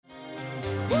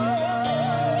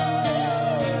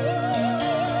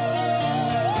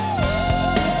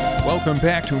Welcome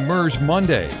back to MERS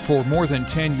Monday, for more than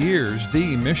 10 years,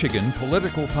 the Michigan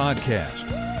Political Podcast.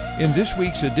 In this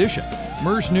week's edition,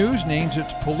 MERS News names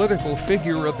its Political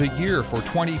Figure of the Year for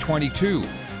 2022.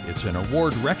 It's an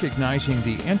award recognizing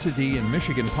the entity in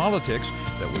Michigan politics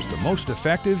that was the most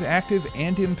effective, active,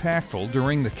 and impactful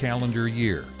during the calendar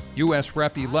year. U.S.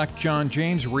 Rep-elect John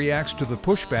James reacts to the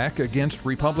pushback against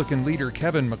Republican leader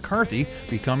Kevin McCarthy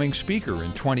becoming Speaker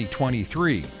in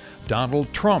 2023.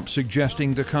 Donald Trump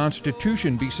suggesting the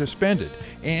Constitution be suspended,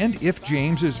 and if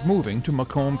James is moving to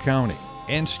Macomb County.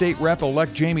 And State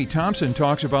Rep-elect Jamie Thompson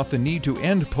talks about the need to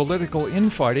end political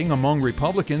infighting among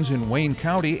Republicans in Wayne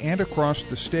County and across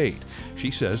the state. She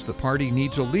says the party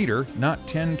needs a leader, not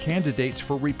 10 candidates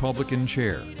for Republican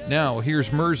chair. Now,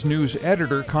 here's MERS News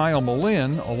editor Kyle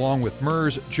Malin, along with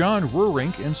MERS John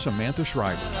Rurink and Samantha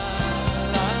Schreiber.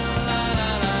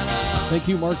 Thank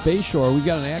you, Mark Bayshore. We've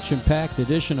got an action-packed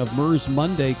edition of MERS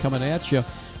Monday coming at you.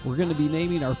 We're going to be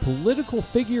naming our Political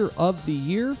Figure of the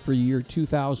Year for year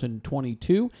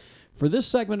 2022. For this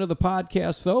segment of the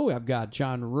podcast, though, I've got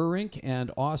John Rurink and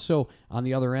also on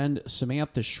the other end,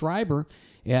 Samantha Schreiber.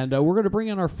 And we're going to bring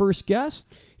in our first guest.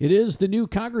 It is the new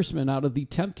congressman out of the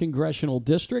 10th Congressional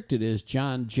District. It is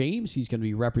John James. He's going to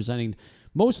be representing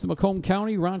most of Macomb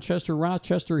County,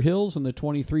 Rochester Hills in the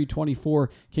 23-24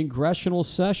 congressional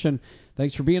session.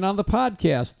 Thanks for being on the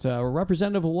podcast,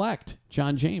 Representative-elect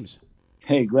John James.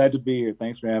 Hey, glad to be here.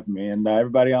 Thanks for having me. And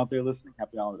everybody out there listening,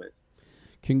 happy holidays.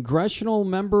 Congressional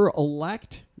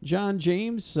member-elect John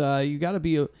James, you got to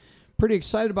be pretty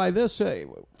excited by this.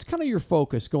 What's kind of your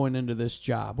focus going into this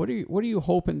job? What are you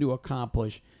hoping to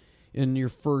accomplish in your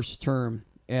first term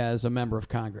as a member of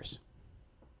Congress?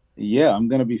 Yeah, I'm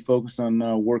going to be focused on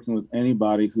working with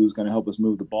anybody who's going to help us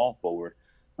move the ball forward.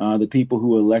 The people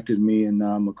who elected me in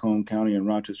Macomb County and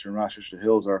Rochester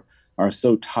Hills are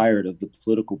so tired of the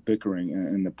political bickering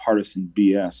and the partisan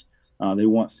BS. They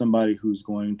want somebody who's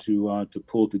going to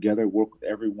pull together, work with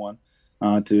everyone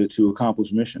to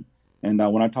accomplish mission. And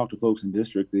when I talk to folks in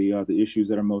district, the issues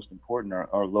that are most important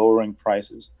are lowering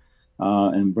prices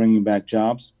and bringing back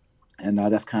jobs, and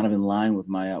that's kind of in line with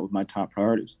my top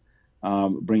priorities.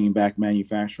 Bringing back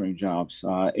manufacturing jobs,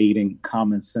 aiding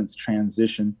common sense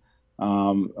transition to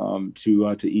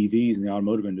EVs in the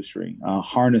automotive industry,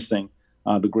 harnessing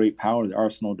the great power of the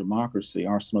arsenal of democracy,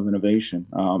 arsenal of innovation,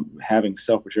 having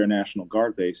Selfridge Air National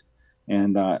Guard base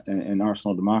and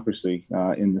arsenal of democracy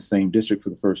in the same district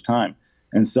for the first time.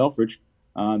 And Selfridge,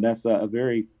 that's a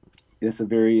very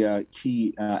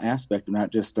key aspect of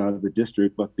not just the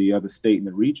district, but the state and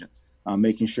the region.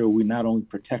 Making sure we not only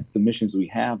protect the missions we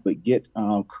have, but get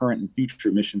current and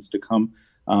future missions to come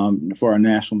for our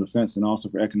national defense and also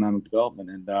for economic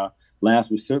development. And last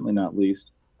but certainly not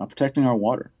least, protecting our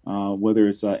water, whether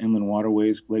it's inland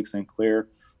waterways, Lake St. Clair,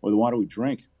 or the water we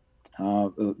drink.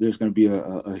 There's going to be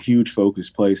a huge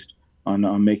focus placed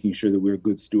on making sure that we're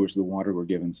good stewards of the water we're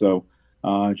given. So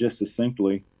just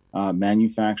succinctly,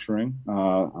 manufacturing,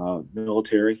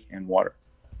 military, and water.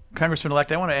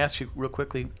 Congressman-elect, I want to ask you real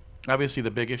quickly. Obviously, the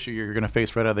big issue you're going to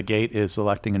face right out of the gate is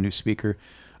electing a new speaker.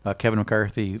 Kevin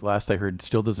McCarthy, last I heard,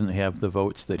 still doesn't have the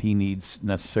votes that he needs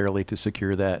necessarily to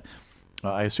secure that.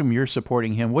 I assume you're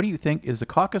supporting him. What do you think? Is the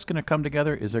caucus going to come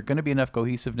together? Is there going to be enough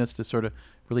cohesiveness to sort of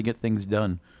really get things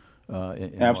done?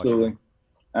 Absolutely.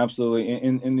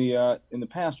 In the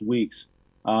past weeks,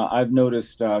 I've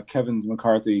noticed Kevin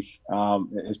McCarthy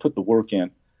has put the work in.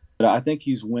 But I think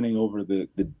he's winning over the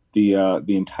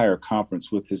entire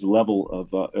conference with his level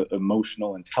of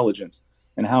emotional intelligence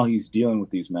and how he's dealing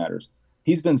with these matters.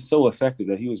 He's been so effective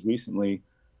that he was recently,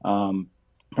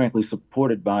 frankly,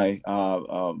 supported by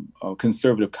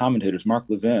conservative commentators. Mark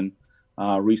Levin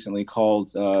recently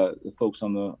called the folks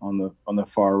on the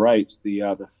far right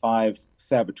the five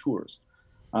saboteurs.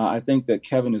 I think that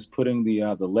Kevin is putting the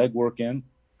legwork in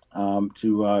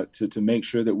to make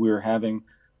sure that we're having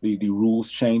the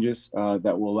rules changes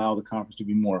that will allow the conference to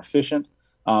be more efficient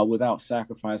without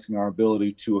sacrificing our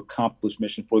ability to accomplish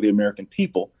mission for the American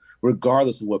people,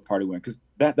 regardless of what party we're in. Because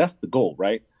that's the goal,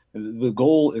 right? The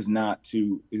goal is not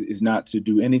to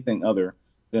do anything other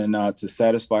than to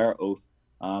satisfy our oath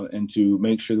and to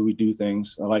make sure that we do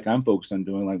things like I'm focused on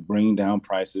doing, like bringing down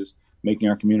prices, making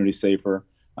our community safer,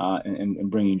 and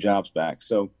bringing jobs back.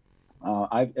 So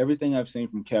everything I've seen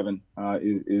from Kevin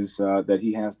is that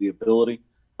he has the ability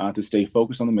to stay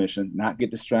focused on the mission, not get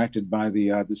distracted by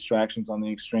the distractions on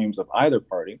the extremes of either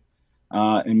party,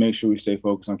 and make sure we stay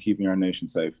focused on keeping our nation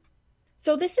safe.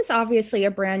 So this is obviously a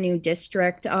brand new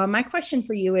district. My question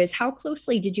for you is, how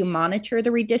closely did you monitor the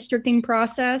redistricting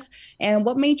process, and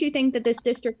what made you think that this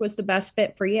district was the best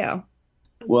fit for you?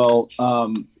 Well,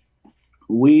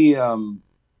 we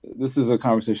this is a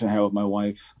conversation I had with my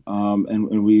wife,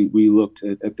 and we looked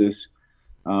at this,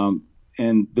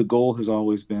 and the goal has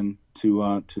always been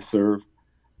to serve.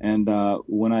 And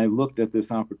when I looked at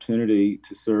this opportunity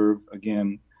to serve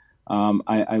again,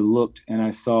 I looked and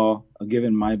I saw,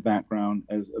 given my background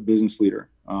as a business leader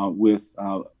with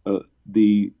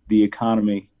the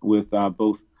economy, with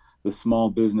both the small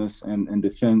business and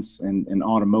defense and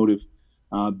automotive,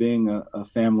 being a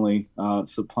family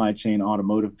supply chain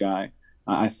automotive guy,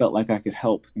 I felt like I could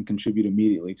help and contribute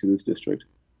immediately to this district.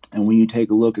 And when you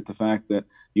take a look at the fact that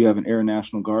you have an Air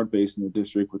National Guard base in the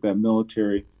district with that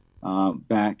military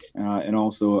back and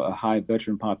also a high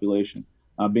veteran population,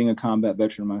 being a combat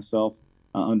veteran myself,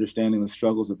 understanding the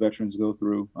struggles that veterans go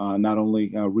through, not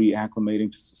only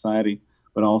reacclimating to society,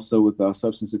 but also with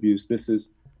substance abuse, this is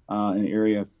an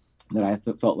area that I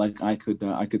felt like I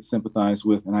could sympathize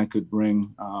with, and I could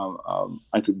bring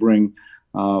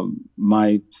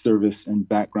my service and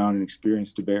background and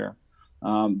experience to bear.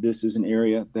 This is an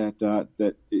area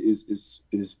that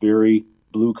is very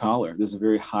blue collar. There's a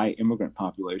very high immigrant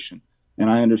population, and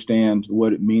I understand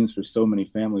what it means for so many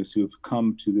families who have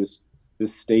come to this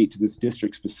state, to this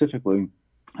district specifically,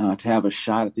 to have a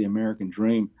shot at the American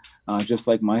dream, just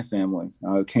like my family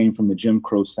came from the Jim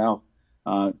Crow South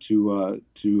to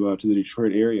the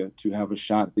Detroit area to have a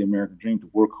shot at the American dream, to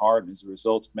work hard, and as a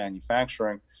result of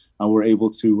manufacturing, we're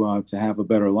able to have a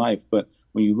better life. But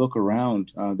when you look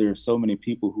around, there are so many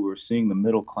people who are seeing the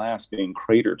middle class being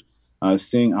cratered,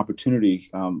 seeing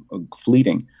opportunity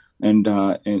fleeting,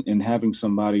 and having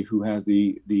somebody who has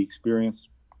the experience,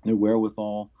 the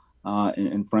wherewithal,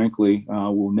 and frankly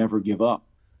will never give up,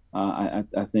 I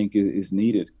think is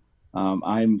needed.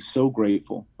 I'm so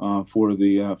grateful for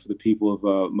the people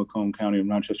of Macomb County and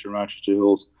Rochester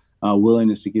Hills'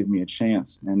 willingness to give me a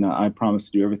chance, and I promise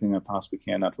to do everything I possibly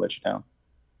can not to let you down.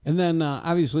 And then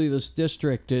obviously this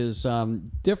district is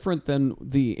different than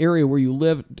the area where you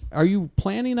live. Are you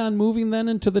planning on moving then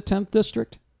into the 10th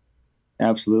district?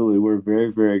 Absolutely. We're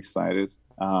very, very excited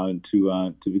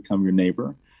to become your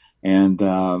neighbor, and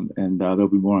there'll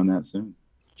be more on that soon.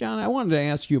 John, I wanted to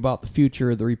ask you about the future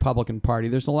of the Republican Party.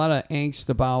 There's a lot of angst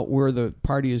about where the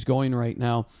party is going right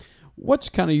now. What's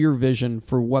kind of your vision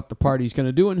for what the party is going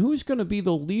to do, and who's going to be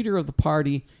the leader of the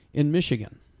party in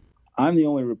Michigan? I'm the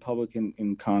only Republican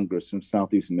in Congress from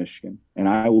Southeast Michigan, and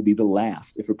I will be the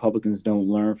last if Republicans don't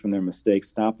learn from their mistakes,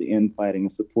 stop the infighting,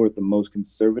 and support the most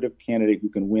conservative candidate who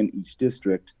can win each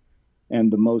district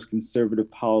and the most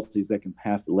conservative policies that can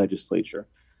pass the legislature.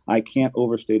 I can't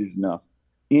overstate it enough.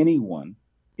 Anyone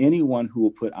who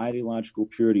will put ideological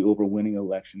purity over winning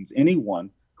elections, anyone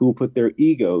who will put their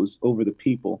egos over the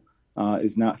people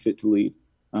is not fit to lead.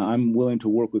 I'm willing to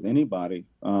work with anybody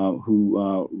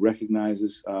who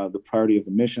recognizes the priority of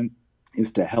the mission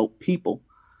is to help people,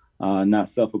 not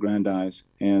self-aggrandize.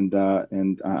 And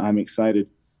I'm excited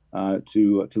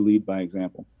to lead by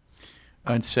example.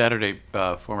 On Saturday,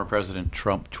 former President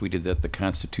Trump tweeted that the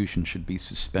Constitution should be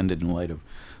suspended in light of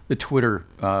the Twitter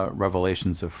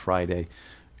revelations of Friday.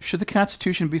 Should the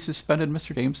Constitution be suspended,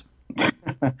 Mr. Dames?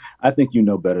 I think you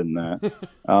know better than that.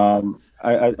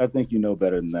 I think you know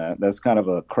better than that. That's kind of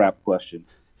a crap question,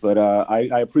 but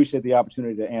I appreciate the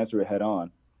opportunity to answer it head on.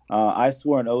 I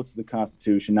swore an oath to the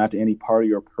Constitution, not to any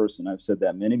party or person. I've said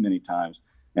that many, many times.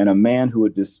 And a man who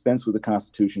would dispense with the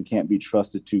Constitution can't be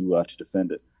trusted to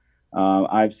defend it.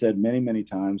 I've said many, many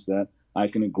times that I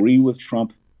can agree with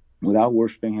Trump without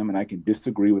worshiping him, and I can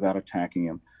disagree without attacking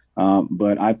him.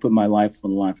 But I put my life on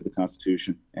the line for the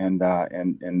Constitution, and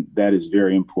that is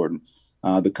very important.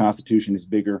 The Constitution is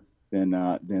bigger than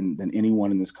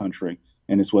anyone in this country,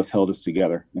 and it's what's held us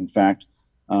together. In fact,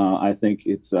 I think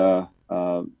it's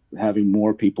having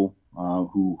more people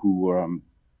who are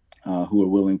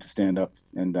willing to stand up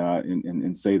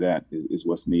and say that is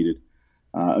what's needed.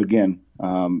 Again,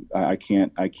 I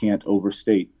can't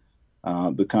overstate.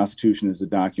 The Constitution is a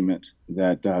document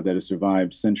that has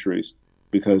survived centuries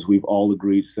because we've all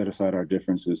agreed to set aside our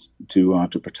differences to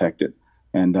protect it,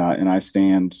 and I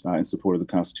stand in support of the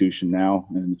Constitution now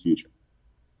and in the future.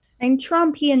 And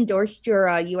Trump, he endorsed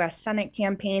your U.S. Senate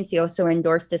campaigns. He also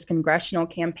endorsed this congressional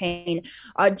campaign.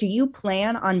 Do you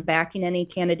plan on backing any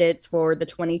candidates for the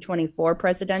 2024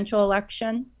 presidential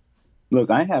election?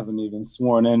 Look, I haven't even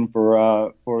sworn in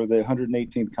for the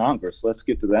 118th Congress. Let's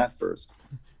get to that first.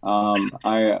 My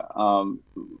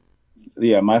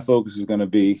focus is going to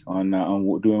be on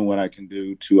doing what I can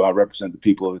do to represent the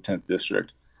people of the 10th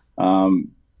District.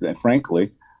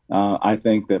 Frankly, I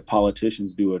think that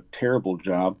politicians do a terrible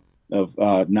job of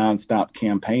nonstop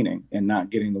campaigning and not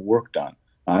getting the work done.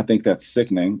 I think that's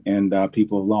sickening, and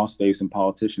people have lost faith in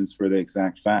politicians for the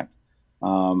exact fact.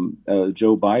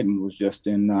 Joe Biden was just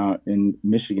in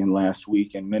Michigan last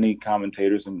week, and many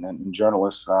commentators and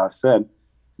journalists said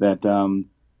that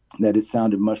that it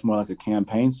sounded much more like a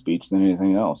campaign speech than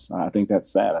anything else. I think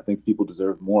that's sad. I think people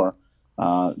deserve more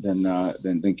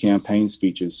than campaign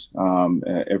speeches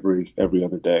every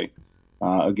other day.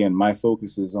 Again, my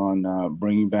focus is on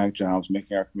bringing back jobs,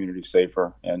 making our community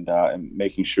safer, and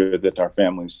making sure that our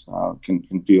families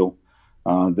can feel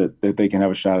that they can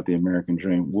have a shot at the American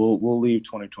dream. We'll leave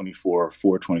 2024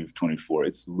 for 2024.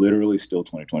 It's literally still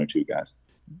 2022, guys.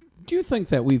 Do you think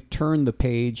that we've turned the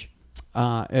page,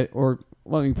 or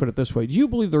let me put it this way: do you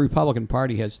believe the Republican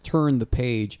Party has turned the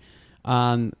page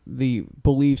on the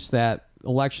beliefs that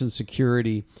election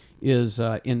security is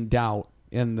in doubt,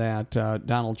 and that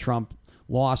Donald Trump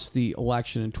lost the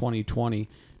election in 2020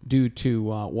 due to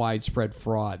widespread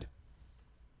fraud?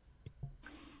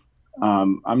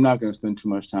 I'm not going to spend too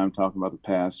much time talking about the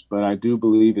past, but I do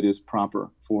believe it is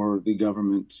proper for the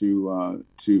government to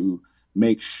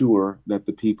make sure that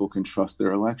the people can trust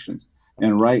their elections.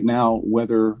 And right now,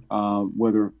 whether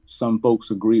some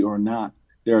folks agree or not,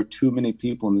 there are too many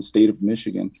people in the state of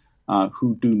Michigan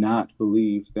who do not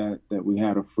believe that we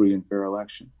had a free and fair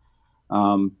election.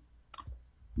 I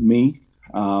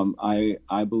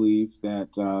believe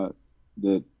that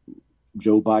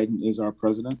Joe Biden is our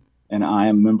president, and I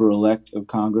am member-elect of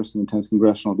Congress in the 10th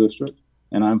Congressional District,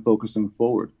 and I'm focusing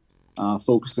forward.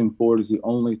 Focusing forward is the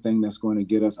only thing that's going to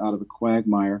get us out of the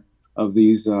quagmire of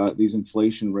these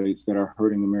inflation rates that are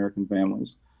hurting American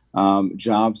families,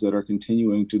 jobs that are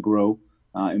continuing to grow,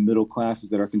 and middle classes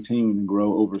that are continuing to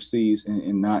grow overseas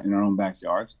and not in our own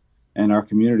backyards, and our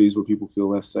communities where people feel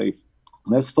less safe.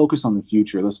 Let's focus on the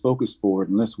future. Let's focus forward,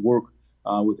 and let's work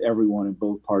with everyone in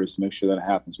both parties to make sure that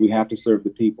happens. We have to serve the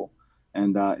people,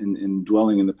 and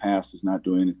dwelling in the past is not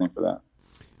doing anything for that.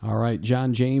 All right,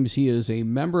 John James, he is a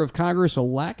member of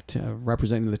Congress-elect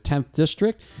representing the 10th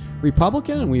District,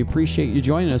 Republican, and we appreciate you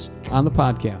joining us on the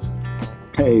podcast.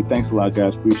 Hey, thanks a lot,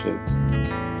 guys. Appreciate it.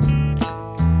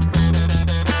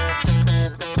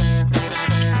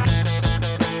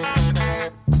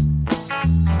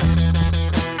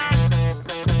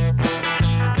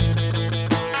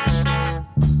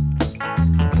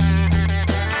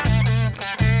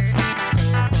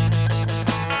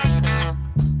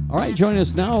 All right, joining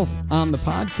us now on the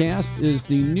podcast is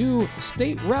the new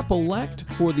state rep-elect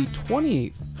for the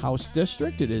 28th House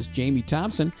District. It is Jamie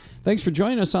Thompson. Thanks for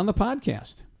joining us on the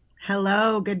podcast.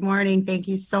 Hello, good morning. Thank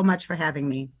you so much for having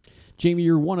me. Jamie,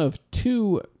 you're one of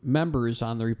two members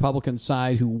on the Republican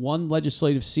side who won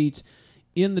legislative seats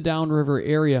in the Downriver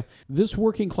area. This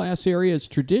working class area has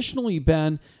traditionally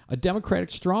been a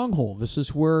Democratic stronghold. This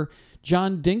is where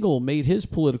John Dingell made his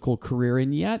political career,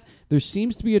 and yet there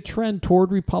seems to be a trend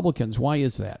toward Republicans. Why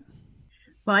is that?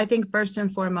 Well, I think first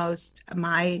and foremost,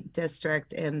 my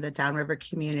district in the Downriver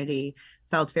community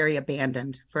felt very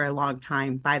abandoned for a long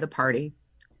time by the party.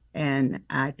 And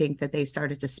I think that they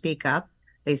started to speak up.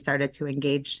 They started to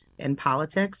engage in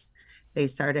politics. They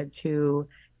started to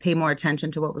pay more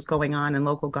attention to what was going on in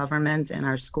local government and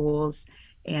our schools.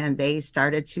 And they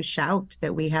started to shout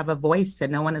that we have a voice,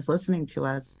 that no one is listening to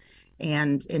us.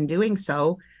 And in doing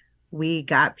so, we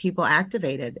got people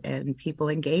activated and people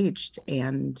engaged,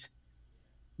 and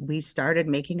we started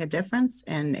making a difference,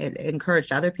 and it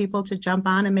encouraged other people to jump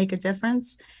on and make a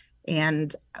difference.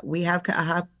 And we have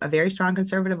a very strong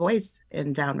conservative voice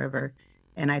in Downriver.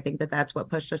 And I think that that's what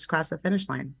pushed us across the finish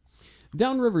line.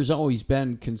 Downriver's always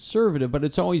been conservative, but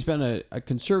it's always been a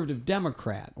conservative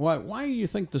Democrat. Why do you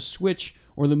think the switch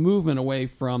or the movement away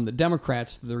from the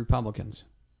Democrats to the Republicans?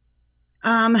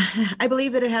 I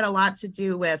believe that it had a lot to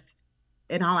do with,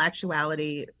 in all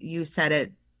actuality, you said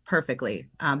it perfectly,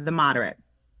 the moderate.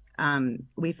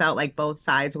 We felt like both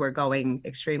sides were going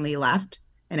extremely left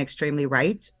and extremely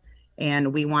right,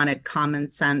 and we wanted common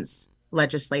sense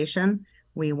legislation.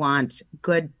 We want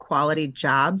good quality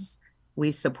jobs.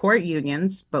 We support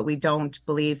unions, but we don't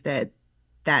believe that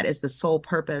that is the sole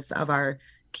purpose of our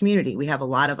community. We have a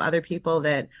lot of other people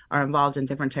that are involved in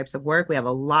different types of work. We have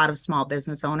a lot of small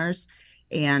business owners,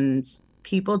 and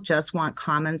people just want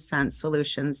common sense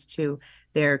solutions to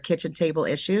their kitchen table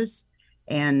issues.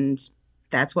 And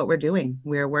that's what we're doing.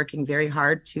 We're working very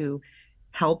hard to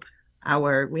help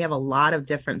we have a lot of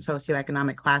different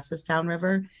socioeconomic classes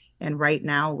downriver. And right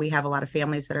now we have a lot of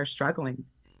families that are struggling,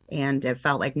 and it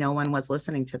felt like no one was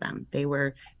listening to them. They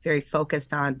were very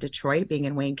focused on Detroit, being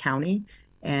in Wayne County.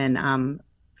 And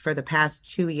for the past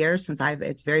 2 years, it's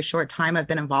a very short time I've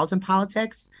been involved in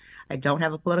politics. I don't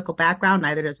have a political background,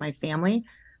 neither does my family.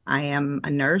 I am a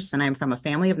nurse, and I'm from a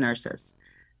family of nurses.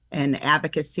 And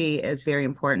advocacy is very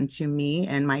important to me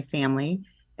and my family.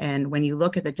 And when you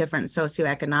look at the different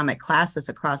socioeconomic classes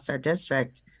across our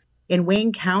district, in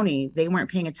Wayne County, they weren't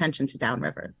paying attention to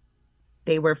Downriver.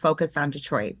 They were focused on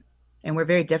Detroit, and we're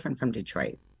very different from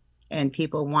Detroit. And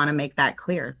people want to make that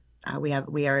clear. We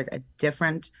are a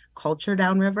different culture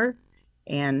downriver,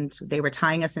 and they were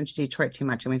tying us into Detroit too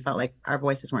much, and we felt like our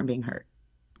voices weren't being heard.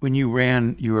 When you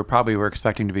ran, you were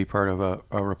expecting to be part of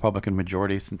a Republican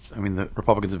majority, since, I mean, the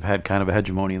Republicans have had kind of a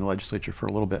hegemony in the legislature for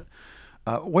a little bit.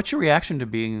 What's your reaction to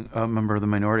being a member of the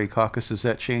minority caucus? Does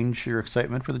that change your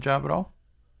excitement for the job at all?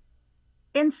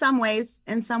 In some ways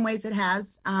it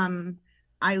has.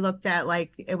 I looked at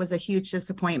like it was a huge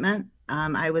disappointment.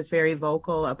 I was very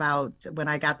vocal about when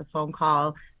I got the phone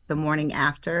call the morning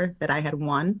after that I had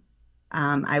won.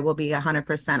 I will be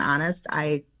 100% honest.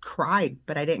 I cried,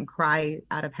 but I didn't cry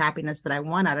out of happiness that I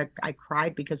won. I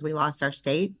cried because we lost our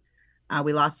state.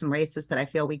 We lost some races that I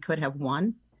feel we could have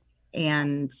won.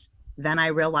 And then I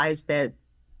realized that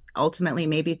ultimately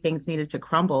maybe things needed to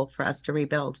crumble for us to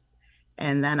rebuild.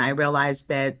 And then I realized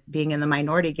that being in the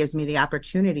minority gives me the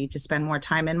opportunity to spend more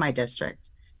time in my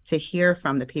district, to hear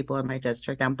from the people in my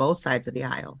district on both sides of the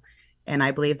aisle. And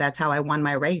I believe that's how I won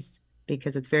my race,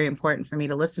 because it's very important for me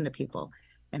to listen to people.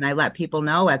 And I let people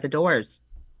know at the doors,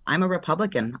 I'm a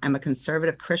Republican, I'm a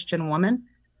conservative Christian woman,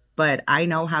 but I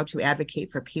know how to advocate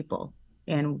for people.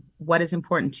 And what is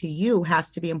important to you has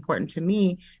to be important to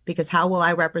me, because how will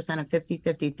I represent a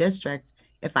 50-50 district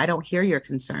if I don't hear your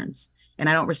concerns and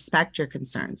I don't respect your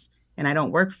concerns and I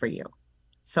don't work for you?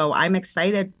 So I'm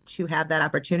excited to have that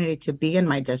opportunity to be in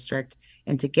my district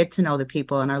and to get to know the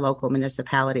people in our local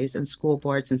municipalities and school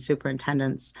boards and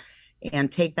superintendents,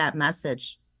 and take that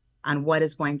message on what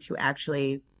is going to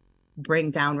actually bring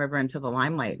Downriver into the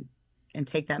limelight and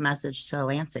take that message to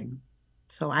Lansing.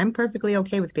 So I'm perfectly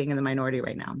okay with being in the minority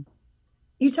right now.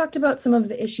 You talked about some of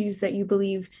the issues that you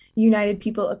believe united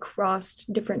people across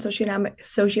different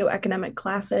socioeconomic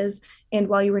classes. And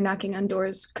while you were knocking on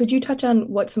doors, could you touch on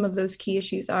what some of those key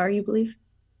issues are, you believe?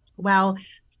 Well,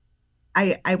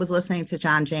 I was listening to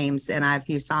John James, and if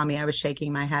you saw me, I was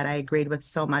shaking my head. I agreed with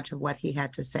so much of what he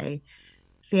had to say.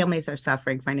 Families are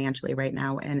suffering financially right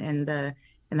now. And in the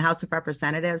House of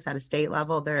Representatives at a state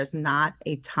level, there is not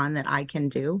a ton that I can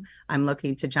do. I'm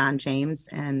looking to John James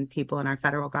and people in our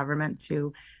federal government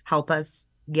to help us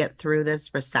get through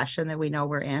this recession that we know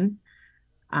we're in.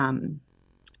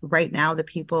 Right now, the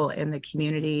people in the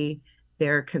community,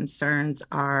 their concerns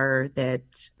are that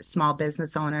small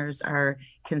business owners are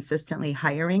consistently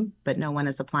hiring, but no one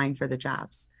is applying for the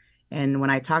jobs. And when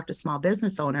I talked to small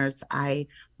business owners, I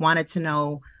wanted to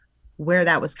know where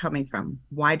that was coming from.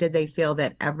 Why did they feel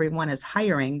that everyone is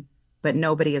hiring, but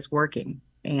nobody is working?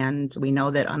 And we know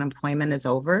that unemployment is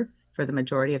over for the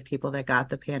majority of people that got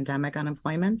the pandemic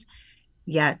unemployment.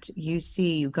 Yet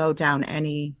you go down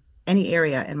any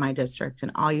area in my district,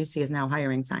 and all you see is now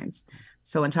hiring signs.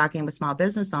 So in talking with small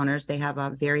business owners, they have a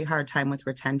very hard time with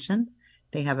retention.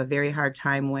 They have a very hard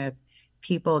time with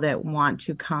people that want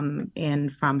to come in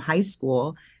from high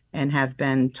school and have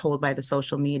been told by the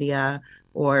social media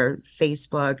or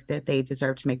Facebook that they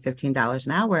deserve to make $15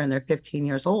 an hour, and they're 15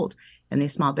 years old. And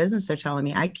these small businesses are telling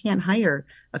me, I can't hire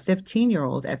a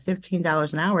 15-year-old at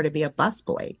 $15 an hour to be a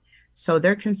busboy. So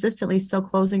they're consistently still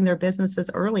closing their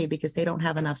businesses early because they don't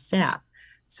have enough staff.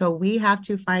 So we have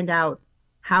to find out,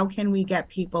 how can we get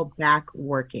people back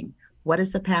working? What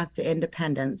is the path to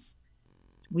independence?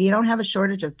 We don't have a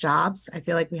shortage of jobs. I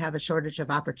feel like we have a shortage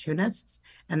of opportunists.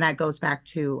 And that goes back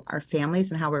to our families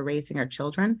and how we're raising our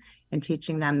children and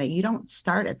teaching them that you don't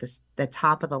start at the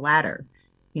top of the ladder.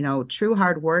 You know, true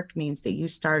hard work means that you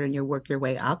start and you work your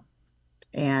way up.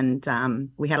 And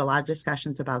we had a lot of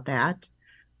discussions about that.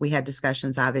 We had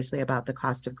discussions, obviously, about the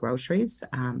cost of groceries.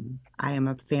 I am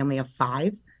a family of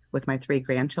 5 with my 3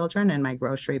 grandchildren, and my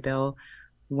grocery bill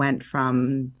went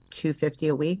from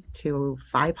 $250 a week to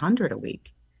 $500 a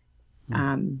week.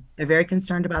 They're very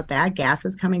concerned about that. Gas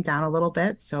is coming down a little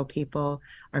bit, so people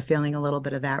are feeling a little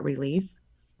bit of that relief.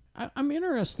 I'm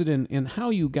interested in how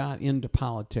you got into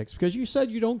politics, because you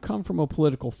said you don't come from a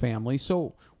political family.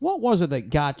 So what was it that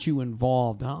got you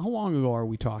involved? How long ago are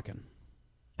we talking?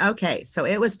 Okay, so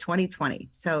it was 2020.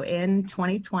 So in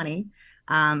 2020,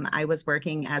 I was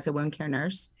working as a wound care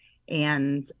nurse,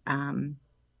 and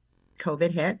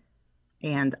COVID hit,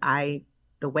 and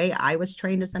the way I was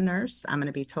trained as a nurse, I'm going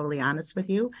to be totally honest with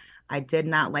you, I did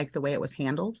not like the way it was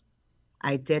handled.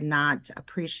 I did not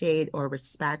appreciate or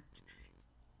respect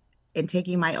in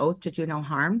taking my oath to do no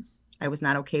harm. I was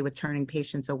not okay with turning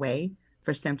patients away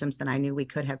for symptoms that I knew we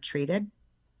could have treated.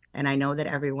 And I know that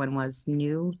everyone was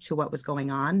new to what was going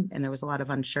on, and there was a lot of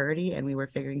unsurety, and we were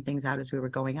figuring things out as we were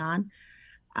going on.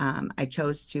 I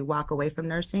chose to walk away from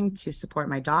nursing to support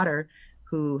my daughter,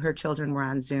 who her children were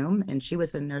on Zoom, and she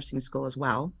was in nursing school as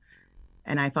well.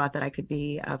 And I thought that I could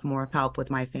be of more help with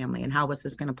my family, and how was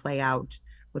this going to play out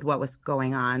with what was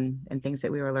going on and things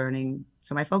that we were learning.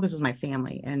 So my focus was my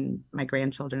family and my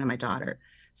grandchildren and my daughter.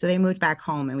 So they moved back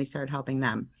home and we started helping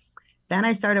them. Then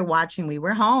I started watching, we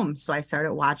were home, so I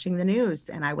started watching the news,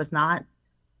 and I was not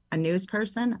a news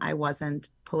person. I wasn't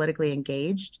politically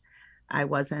engaged. I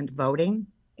wasn't voting.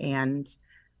 And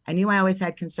I knew I always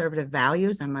had conservative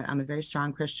values. I'm a very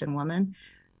strong Christian woman.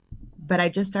 But I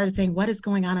just started saying, what is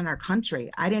going on in our country?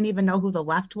 I didn't even know who the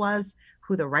left was,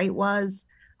 who the right was.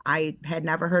 I had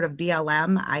never heard of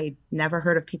BLM. I never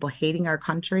heard of people hating our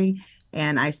country.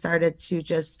 And I started to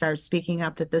just start speaking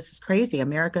up that this is crazy.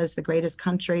 America is the greatest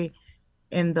country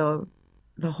in the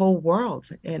whole world.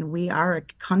 And we are a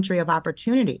country of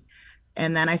opportunity.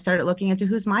 And then I started looking into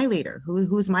who's my leader,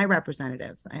 who's my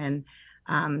representative, and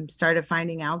started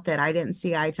finding out that I didn't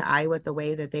see eye to eye with the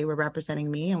way that they were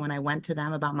representing me. And when I went to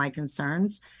them about my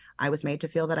concerns, I was made to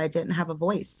feel that I didn't have a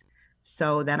voice.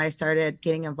 So then I started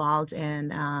getting involved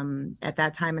in, at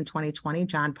that time in 2020,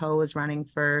 John Poe was running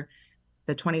for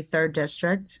the 23rd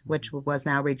district, which was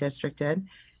now redistricted.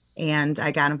 And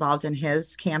I got involved in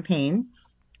his campaign.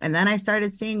 And then I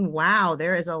started seeing, wow,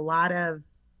 there is a lot of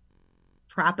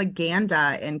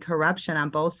propaganda and corruption on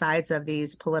both sides of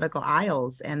these political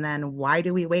aisles. And then why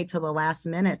do we wait till the last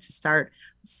minute to start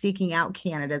seeking out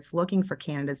candidates, looking for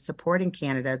candidates, supporting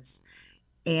candidates,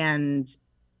 and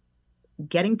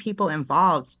getting people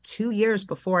involved 2 years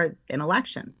before an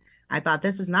election? I thought,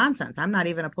 this is nonsense. I'm not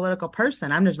even a political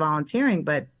person. I'm just volunteering.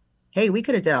 But hey, we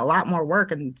could have did a lot more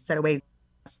work instead of waiting.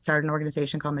 Started an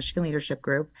organization called Michigan Leadership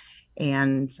Group.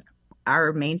 And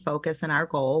our main focus and our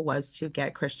goal was to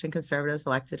get Christian conservatives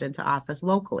elected into office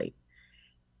locally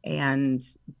and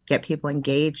get people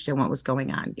engaged in what was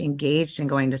going on, engaged in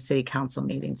going to city council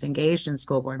meetings, engaged in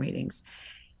school board meetings.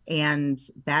 And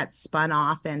that spun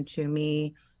off into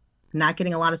me not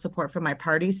getting a lot of support from my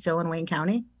party still in Wayne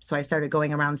County. So I started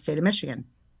going around the state of Michigan,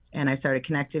 and I started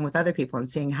connecting with other people and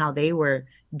seeing how they were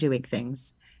doing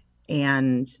things.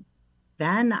 And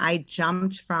then I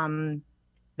jumped from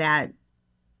that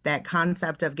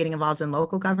concept of getting involved in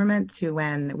local government to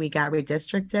when we got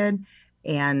redistricted,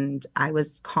 and I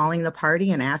was calling the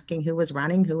party and asking who was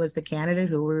running, who was the candidate,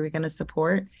 who were we going to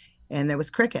support, and there was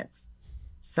crickets.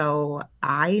 So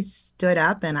I stood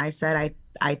up and I said,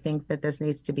 I think that this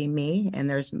needs to be me. And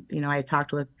there's, I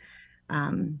talked with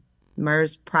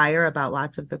MERS prior about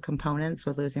lots of the components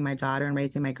with losing my daughter and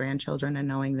raising my grandchildren, and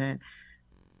knowing that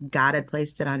God had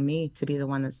placed it on me to be the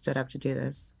one that stood up to do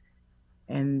this.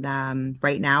 And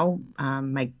right now,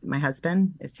 my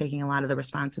husband is taking a lot of the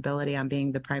responsibility on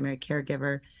being the primary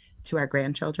caregiver to our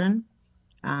grandchildren.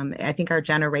 I think our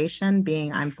generation,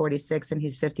 being I'm 46 and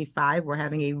he's 55, we're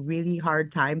having a really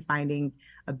hard time finding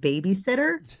a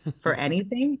babysitter for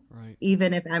anything. Right.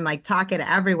 Even if I'm like talking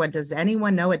to everyone, does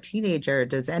anyone know a teenager?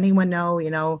 Does anyone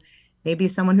know, maybe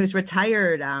someone who's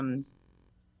retired?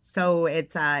 So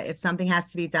it's if something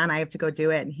has to be done, I have to go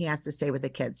do it, and he has to stay with the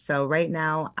kids. So right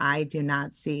now, I do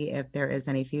not see if there is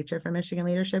any future for Michigan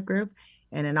Leadership Group.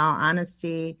 And in all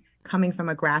honesty, coming from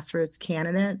a grassroots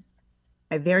candidate,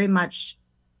 I very much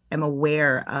am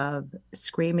aware of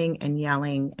screaming and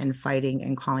yelling and fighting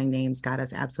and calling names got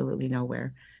us absolutely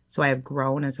nowhere. So I have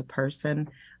grown as a person.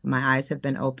 My eyes have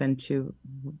been open to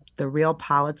the real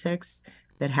politics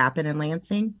that happen in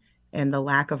Lansing and the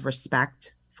lack of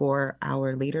respect for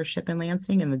our leadership in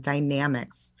Lansing and the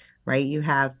dynamics, right?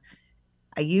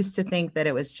 I used to think that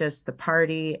it was just the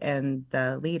party and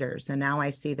the leaders. And now I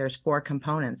see there's 4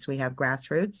 components. We have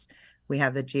grassroots, we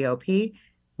have the GOP,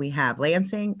 we have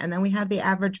Lansing, and then we have the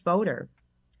average voter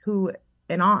who,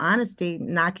 in all honesty,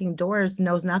 knocking doors,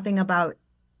 knows nothing about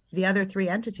the other 3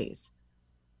 entities.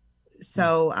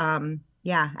 So,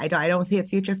 I don't see a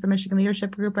future for Michigan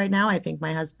Leadership Group right now. I think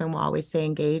my husband will always stay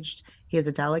engaged. He is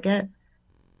a delegate.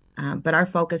 But our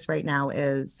focus right now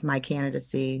is my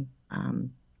candidacy,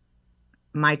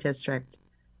 my district,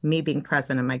 me being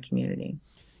present in my community.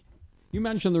 You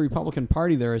mentioned the Republican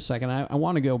Party there a second. I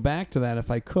want to go back to that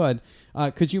if I could,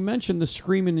 because you mentioned the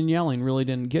screaming and yelling really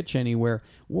didn't get you anywhere.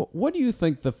 What do you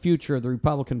think the future of the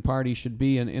Republican Party should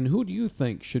be, and who do you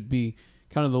think should be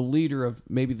kind of the leader of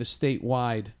maybe the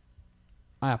statewide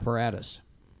apparatus?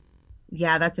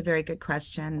 Yeah, that's a very good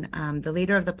question. The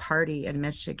leader of the party in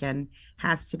Michigan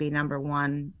has to be, number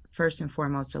one, first and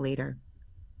foremost, a leader.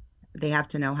 They have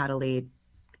to know how to lead,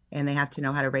 and they have to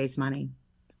know how to raise money.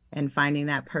 And finding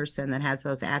that person that has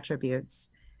those attributes.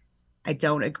 I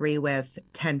don't agree with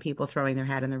 10 people throwing their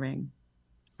hat in the ring.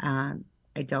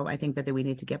 I think that we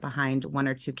need to get behind one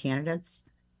or two candidates,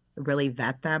 really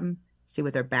vet them, see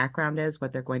what their background is,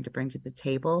 what they're going to bring to the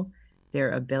table,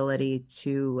 their ability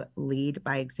to lead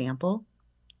by example,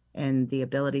 and the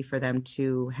ability for them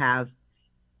to have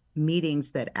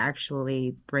meetings that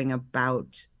actually bring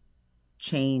about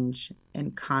change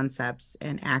and concepts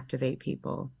and activate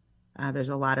people. There's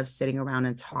a lot of sitting around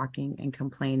and talking and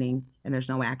complaining, and there's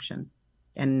no action.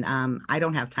 And I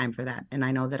don't have time for that. And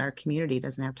I know that our community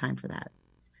doesn't have time for that.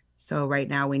 So right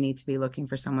now we need to be looking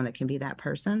for someone that can be that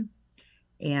person.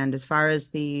 And as far as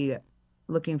the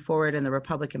looking forward in the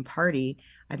Republican Party,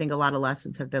 I think a lot of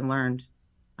lessons have been learned.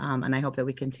 And I hope that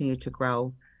we continue to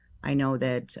grow. I know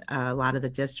that a lot of the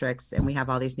districts, and we have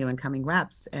all these new incoming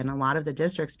reps, and a lot of the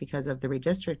districts, because of the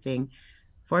redistricting,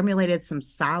 formulated some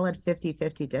solid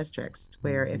 50-50 districts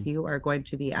where if you are going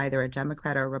to be either a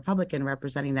Democrat or a Republican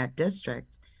representing that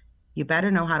district, you better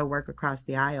know how to work across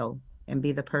the aisle and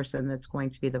be the person that's going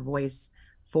to be the voice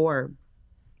for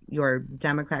your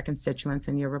Democrat constituents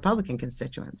and your Republican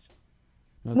constituents.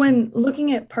 When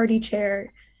looking at party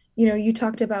chair, you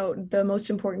talked about the most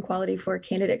important quality for a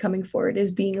candidate coming forward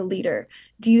is being a leader.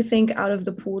 Do you think out of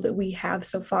the pool that we have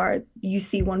so far, you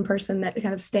see one person that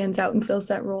kind of stands out and fills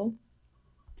that role?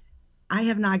 I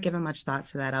have not given much thought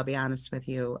to that, I'll be honest with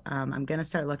you. I'm going to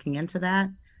start looking into that.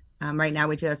 Right now,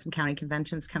 we do have some county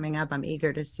conventions coming up. I'm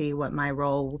eager to see what my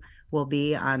role will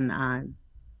be on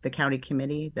the county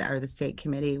committee or the state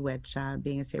committee, which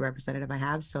being a state representative I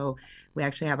have. So we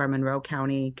actually have our Monroe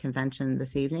County convention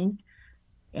this evening.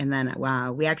 And then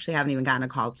we actually haven't even gotten a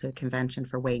call to convention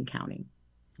for Wayne County.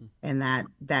 And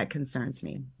that concerns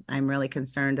me. I'm really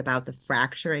concerned about the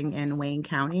fracturing in Wayne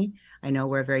County. I know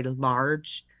we're a very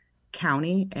large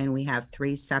county and we have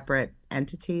 3 separate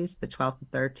entities, the 12th,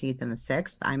 the 13th, and the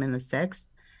 6th. I'm in the 6th.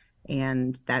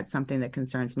 And that's something that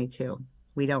concerns me too.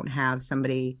 We don't have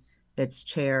somebody that's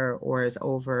chair or is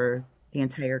over the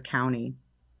entire county.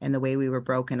 And the way we were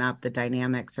broken up, the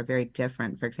dynamics are very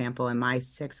different. For example, in my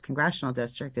 6th congressional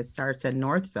district, it starts in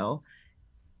Northville,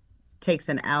 takes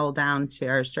an L down to,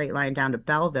 or a straight line down to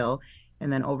Belleville,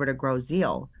 and then over to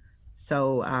Groseal.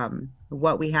 So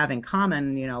what we have in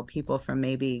common, people from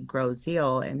maybe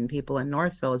Groseal and people in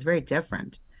Northville is very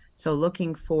different. So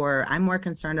I'm more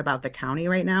concerned about the county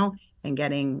right now and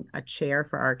getting a chair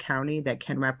for our county that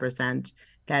can represent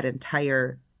that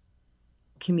entire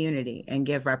community and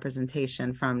give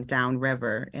representation from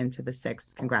downriver into the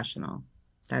 6th congressional.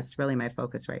 That's really my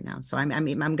focus right now. So I'm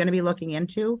going to be looking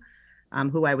into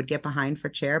who I would get behind for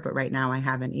chair, but right now I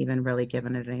haven't even really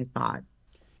given it any thought.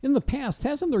 In the past,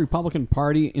 hasn't the Republican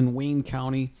Party in Wayne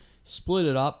County split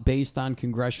it up based on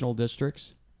congressional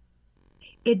districts?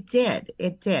 It did.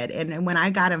 And when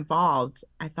I got involved,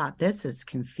 I thought, this is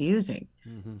confusing.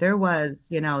 Mm-hmm. There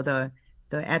was,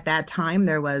 at that time,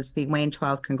 there was the Wayne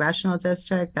 12th Congressional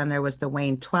District, then there was the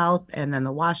Wayne 12th, and then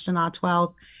the Washtenaw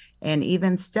 12th. And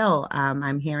even still,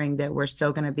 I'm hearing that we're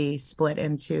still going to be split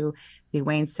into the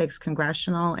Wayne 6th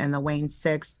Congressional and the Wayne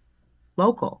 6th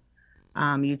Local.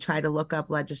 You try to look up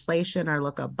legislation or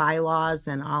look up bylaws,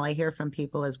 and all I hear from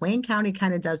people is Wayne County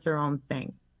kind of does their own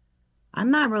thing.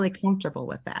 I'm not really comfortable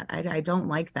with that. I don't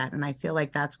like that. And I feel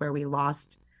like that's where we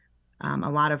lost a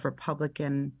lot of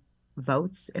Republican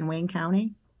votes in Wayne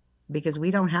County, because we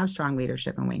don't have strong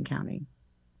leadership in Wayne County.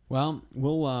 Well,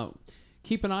 we'll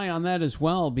keep an eye on that as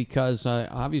well, because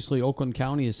obviously Oakland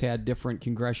County has had different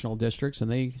congressional districts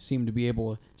and they seem to be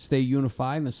able to stay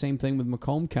unified, and the same thing with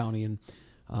Macomb County. And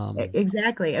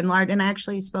exactly. And I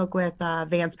actually spoke with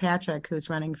Vance Patrick, who's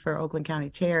running for Oakland County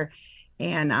chair,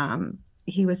 and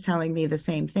he was telling me the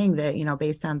same thing, that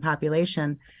based on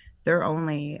population, they're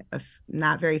only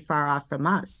not very far off from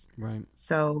us. Right.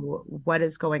 So what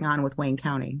is going on with Wayne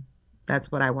County?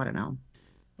 That's what I want to know.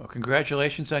 Well,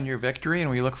 congratulations on your victory,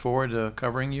 and we look forward to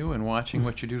covering you and watching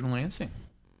what you do in Lansing.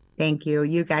 Thank you.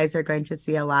 You guys are going to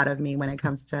see a lot of me when it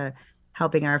comes to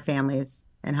helping our families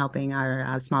and helping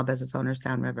our small business owners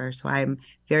downriver. So I'm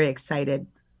very excited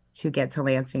to get to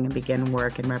Lansing and begin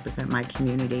work and represent my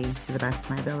community to the best of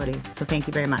my ability. So thank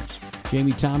you very much.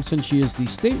 Jamie Thompson, she is the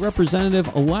state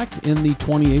representative-elect in the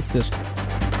 28th District.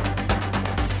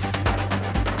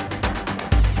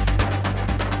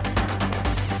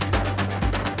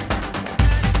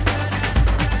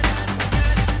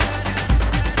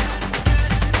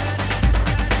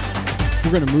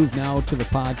 We're going to move now to the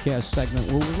podcast segment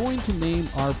where we're going to name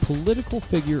our political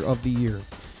figure of the year.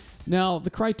 Now, the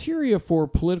criteria for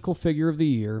political figure of the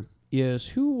year is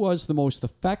who was the most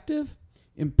effective,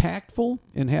 impactful,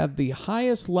 and had the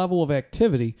highest level of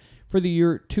activity for the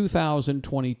year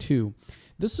 2022.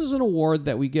 This is an award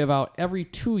that we give out every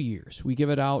 2 years. We give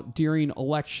it out during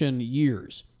election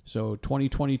years. So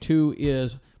 2022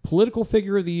 is Political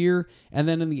Figure of the Year, and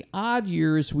then in the odd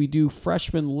years, we do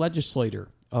Freshman Legislator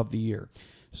of the Year.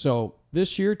 So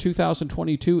this year,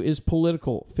 2022, is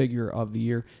Political Figure of the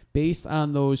Year based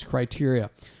on those criteria.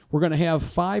 We're going to have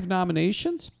 5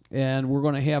 nominations, and we're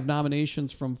going to have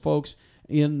nominations from folks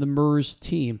in the MERS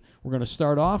team. We're going to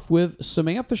start off with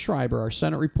Samantha Schreiber, our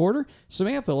Senate reporter.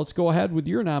 Samantha, let's go ahead with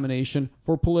your nomination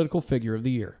for Political Figure of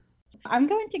the Year. I'm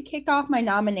going to kick off my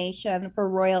nomination for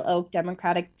Royal Oak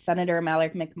Democratic Senator Mallory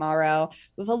McMorrow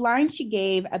with a line she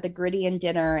gave at the Gridiron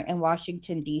dinner in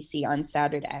Washington, D.C. on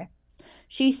Saturday.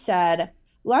 She said,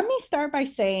 "Let me start by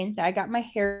saying that I got my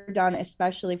hair done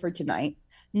especially for tonight.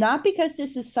 Not because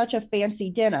this is such a fancy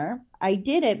dinner. I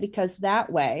did it because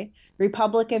that way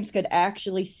Republicans could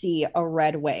actually see a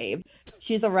red wave."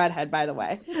 She's a redhead, by the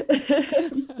way.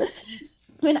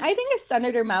 When I think of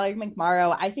Senator Mallory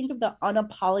McMorrow, I think of the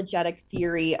unapologetic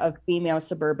fury of female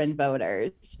suburban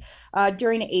voters.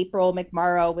 During April,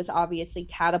 McMorrow was obviously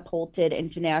catapulted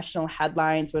into national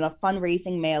headlines when a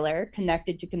fundraising mailer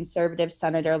connected to conservative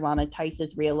Senator Lana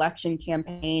Tice's reelection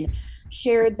campaign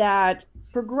shared that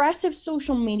progressive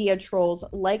social media trolls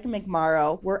like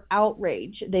McMorrow were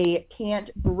outraged they can't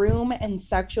groom and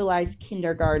sexualize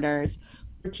kindergartners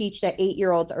or teach that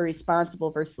 8-year-olds are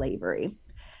responsible for slavery.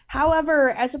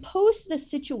 However, as opposed to the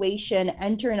situation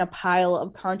entering a pile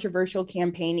of controversial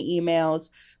campaign emails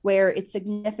where its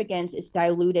significance is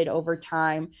diluted over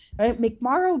time,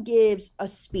 McMorrow gives a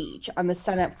speech on the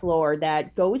Senate floor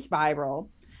that goes viral.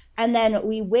 And then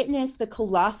we witness the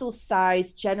colossal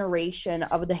size generation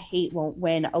of the hate won't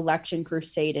win election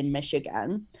crusade in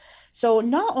Michigan. So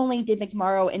not only did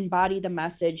McMorrow embody the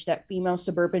message that female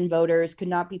suburban voters could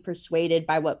not be persuaded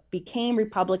by what became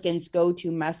Republicans' go-to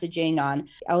messaging on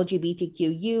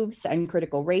LGBTQ youths and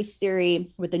critical race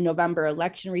theory, with the November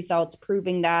election results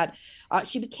proving that,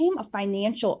 she became a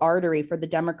financial artery for the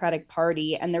Democratic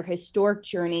Party and their historic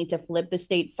journey to flip the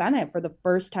state Senate for the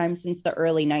first time since the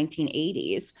early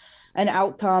 1980s. An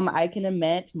outcome I can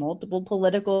admit multiple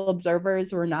political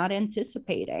observers were not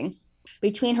anticipating.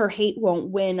 Between her Hate Won't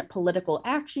Win political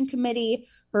action committee,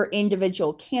 her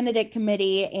individual candidate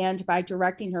committee, and by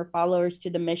directing her followers to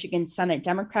the Michigan Senate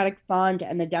Democratic Fund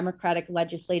and the Democratic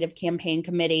Legislative Campaign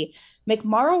Committee,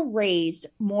 McMorrow raised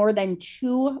more than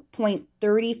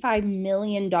 $2.35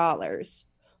 million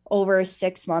over a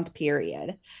 6-month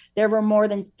period. There were more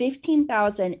than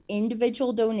 15,000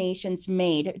 individual donations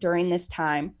made during this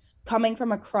time, coming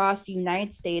from across the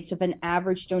United States with an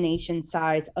average donation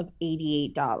size of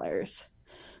 $88.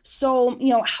 So,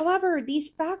 however, these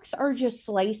facts are just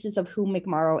slices of who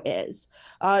McMorrow is.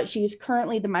 She is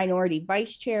currently the minority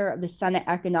vice chair of the Senate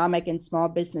Economic and Small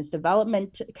Business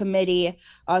Development Committee,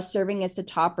 serving as the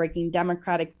top-ranking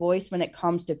Democratic voice when it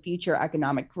comes to future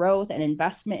economic growth and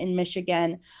investment in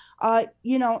Michigan.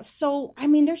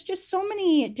 There's just so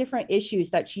many different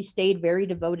issues that she stayed very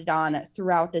devoted on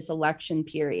throughout this election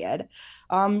period.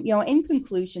 In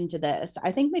conclusion to this,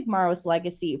 I think McMorrow's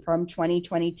legacy from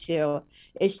 2022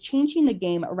 is changing the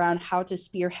game around how to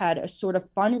spearhead a sort of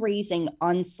fundraising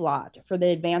onslaught for the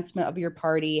advancement of your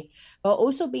party, but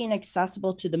also being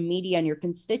accessible to the media and your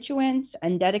constituents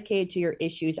and dedicated to your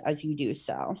issues as you do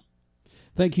so.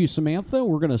 Thank you, Samantha.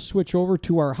 We're going to switch over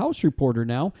to our House reporter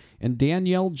now, and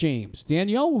Danielle James.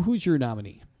 Danielle, who's your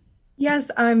nominee? Yes,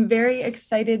 I'm very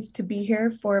excited to be here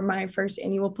for my first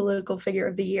annual Political Figure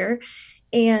of the Year.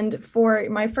 And for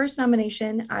my first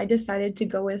nomination, I decided to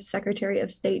go with Secretary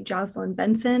of State Jocelyn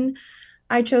Benson.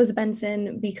 I chose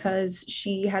Benson because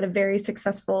she had a very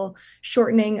successful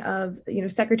shortening of,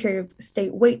 Secretary of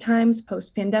State wait times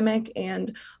post-pandemic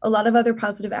and a lot of other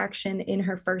positive action in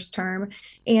her first term.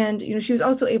 And, she was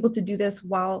also able to do this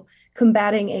while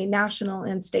combating a national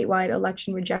and statewide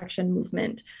election rejection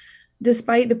movement.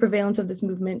 Despite the prevalence of this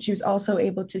movement, she was also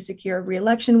able to secure a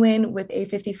re-election win with a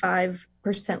 55%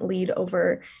 lead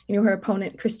over, her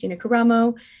opponent, Christina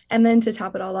Caramo. And then to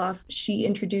top it all off, she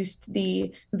introduced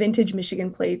the vintage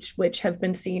Michigan plates, which have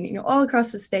been seen, all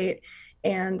across the state,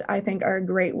 and I think are a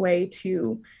great way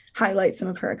to highlight some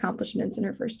of her accomplishments in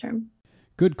her first term.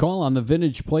 Good call on the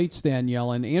vintage plates,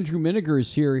 Danielle. And Andrew Miniger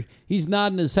is here. He's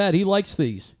nodding his head. He likes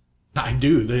these. I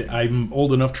do. I'm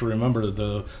old enough to remember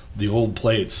the old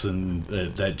plates, and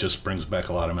that just brings back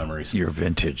a lot of memories. You're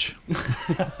vintage.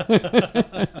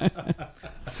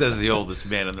 Says the oldest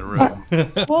man in the room.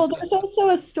 Well, there's also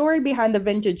a story behind the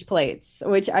vintage plates,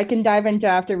 which I can dive into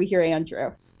after we hear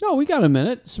Andrew. Oh, we got a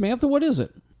minute. Samantha, what is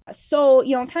it? So,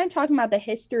 kind of talking about the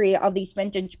history of these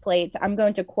vintage plates, I'm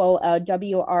going to quote a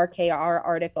WRKR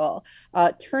article.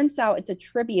 Turns out it's a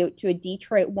tribute to a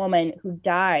Detroit woman who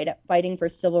died fighting for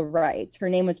civil rights. Her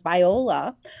name was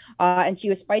Viola, and she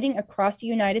was fighting across the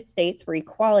United States for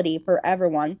equality for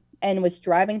everyone, and was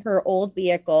driving her old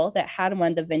vehicle that had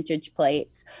one of the vintage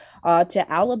plates to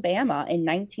Alabama in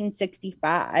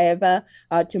 1965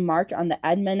 to march on the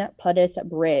Edmund Pettus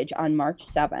Bridge on March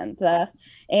 7th.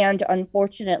 And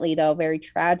unfortunately, though, very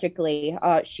tragically,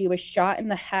 she was shot in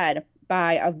the head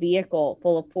by a vehicle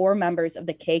full of 4 members of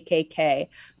the KKK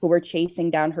who were chasing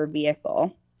down her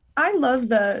vehicle. I love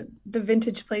the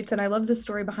vintage plates and I love the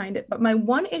story behind it. But my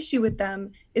one issue with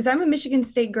them is I'm a Michigan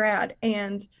State grad,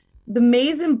 and the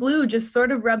maize and blue just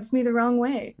sort of rubs me the wrong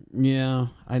way. Yeah,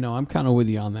 I know. I'm kind of with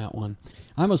you on that one.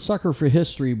 I'm a sucker for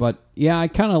history, but yeah, I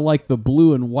kind of like the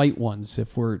blue and white ones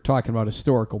if we're talking about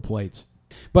historical plates.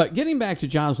 But getting back to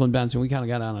Jocelyn Benson, we kind of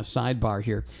got on a sidebar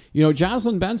here.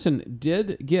 Jocelyn Benson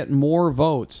did get more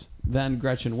votes than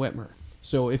Gretchen Whitmer.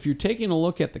 So if you're taking a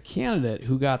look at the candidate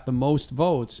who got the most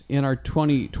votes in our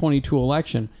 2022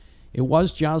 election, it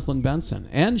was Jocelyn Benson.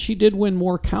 And she did win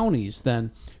more counties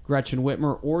than Gretchen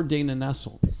Whitmer or Dana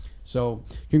Nessel. So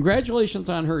congratulations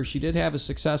on her. She did have a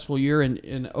successful year,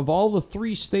 and of all the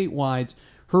 3 statewide,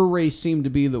 her race seemed to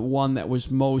be the one that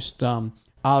was most out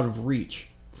of reach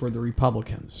for the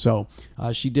Republicans. So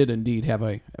she did indeed have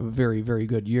a very, very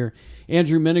good year.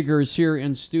 Andrew Miniger is here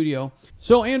in studio.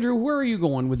 So Andrew, where are you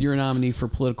going with your nominee for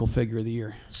Political Figure of the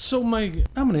Year? So my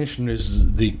nomination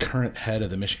is the current head of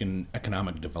the Michigan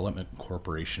Economic Development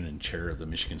Corporation and chair of the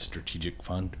Michigan Strategic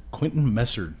Fund, Quentin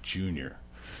Messer Jr.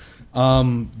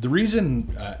 The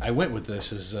reason I went with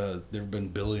this is there have been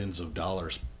billions of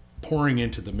dollars pouring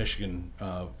into the Michigan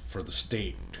for the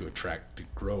state to attract, to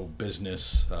grow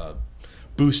business,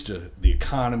 boost the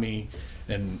economy,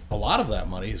 and a lot of that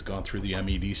money has gone through the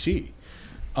MEDC.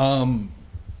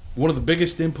 One of the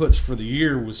biggest inputs for the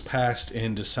year was passed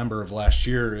in December of last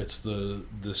year. It's the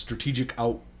Strategic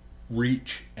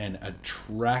Outreach and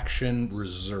Attraction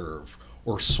Reserve,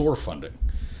 or SOAR funding.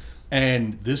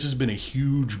 And this has been a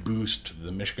huge boost to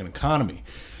the Michigan economy.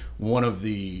 One of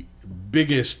the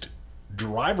biggest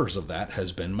drivers of that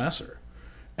has been Messer.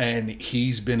 And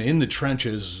he's been in the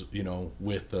trenches,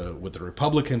 with the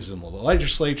Republicans in the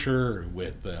legislature,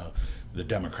 with the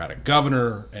Democratic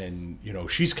governor, and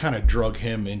she's kind of drug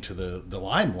him into the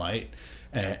limelight.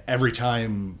 Every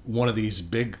time one of these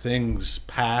big things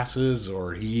passes,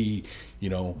 or he,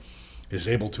 is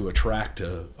able to attract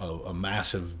a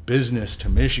massive business to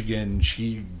Michigan,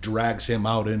 she drags him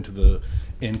out into the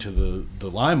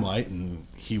limelight, and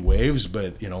he waves,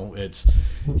 but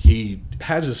he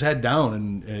has his head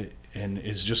down and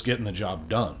is just getting the job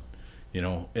done.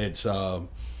 It's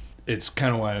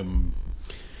kind of why I'm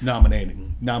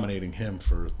nominating him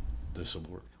for this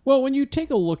award. Well, when you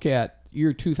take a look at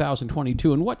year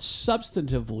 2022 and what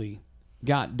substantively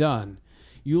got done,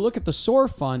 you look at the SOAR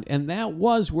fund, and that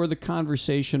was where the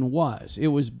conversation was. It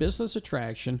was business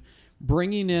attraction,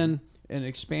 bringing in an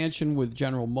expansion with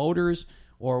General Motors,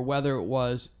 or whether it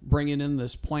was bringing in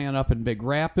this plant up in Big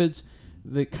Rapids.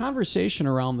 The conversation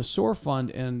around the SOAR fund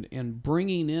and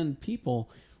bringing in people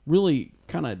really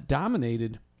kind of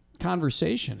dominated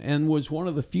conversation, and was one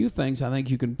of the few things I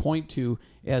think you can point to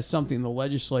as something the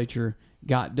legislature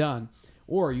got done.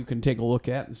 Or you can take a look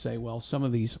at and say, well, some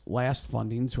of these last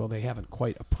fundings, well, they haven't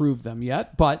quite approved them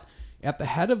yet. But at the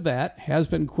head of that has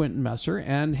been Quentin Messer,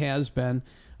 and has been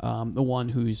the one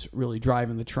who's really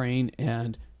driving the train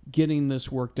and getting this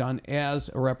work done as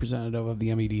a representative of the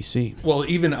MEDC. Well,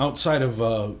 even outside of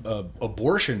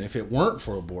abortion, if it weren't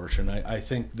for abortion, I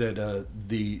think that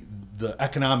the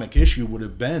economic issue would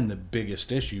have been the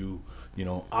biggest issue,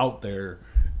 out there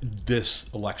this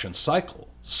election cycle.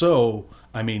 So,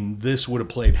 this would have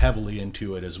played heavily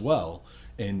into it as well,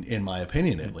 in my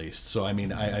opinion, at least. So,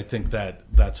 I think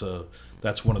that's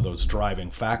one of those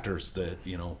driving factors that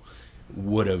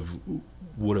would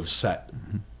have set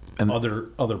and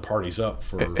other parties up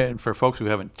for. And for folks who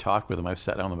haven't talked with him, I've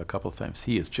sat down with him a couple of times.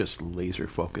 He is just laser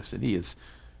focused, and he is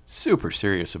super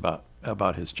serious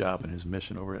about his job and his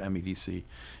mission over at MEDC,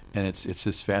 and it's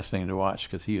just fascinating to watch,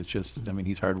 because he is just,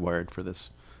 he's hardwired for this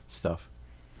stuff.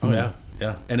 Oh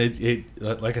yeah, and it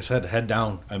like I said, head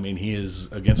down. He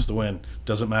is against the wind.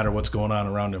 Doesn't matter what's going on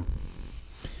around him.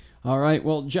 All right,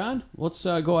 well, John, let's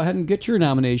go ahead and get your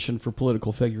nomination for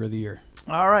Political Figure of the Year.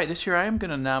 All right, this year I am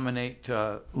going to nominate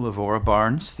Lavora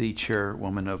Barnes, the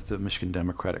chairwoman of the Michigan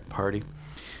Democratic Party.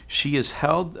 She has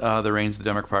held the reins of the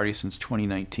Democratic Party since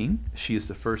 2019. She is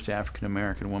the first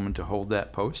African-American woman to hold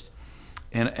that post.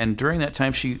 And during that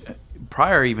time,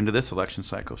 prior even to this election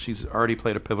cycle, she's already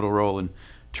played a pivotal role in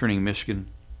turning Michigan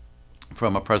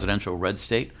from a presidential red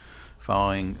state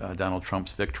following Donald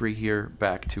Trump's victory here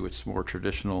back to its more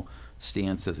traditional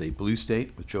stance as a blue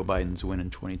state with Joe Biden's win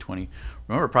in 2020.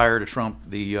 Remember, prior to Trump,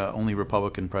 the only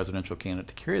Republican presidential candidate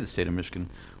to carry the state of Michigan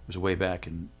was way back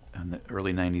in the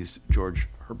early 90s, George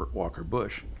Herbert Walker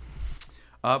Bush.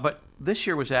 But this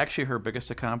year was actually her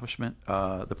biggest accomplishment.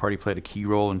 The party played a key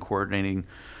role in coordinating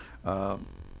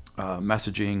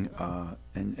messaging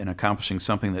and accomplishing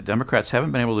something that Democrats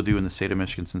haven't been able to do in the state of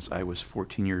Michigan since I was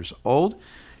 14 years old,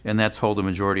 and that's hold a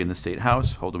majority in the state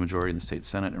House, hold a majority in the state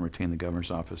Senate, and retain the governor's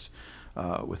office,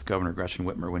 with Governor Gretchen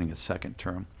Whitmer winning a second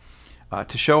term.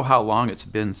 To show how long it's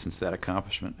been since that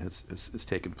accomplishment has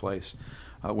taken place,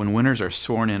 when winners are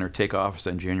sworn in or take office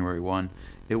on January 1,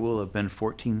 it will have been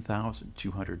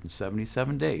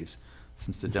 14,277 days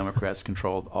since the Democrats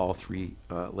controlled all three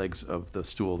legs of the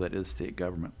stool that is state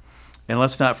government. And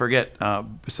let's not forget,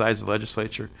 besides the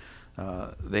legislature,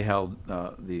 they held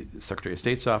the Secretary of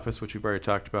State's office, which we've already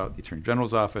talked about, the Attorney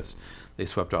General's office. They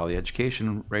swept all the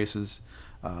education races.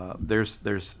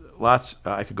 There's lots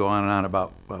I could go on and on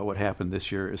about what happened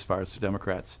this year as far as the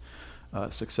Democrats'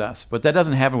 success. But that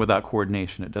doesn't happen without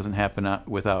coordination. It doesn't happen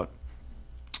without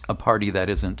a party that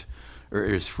isn't or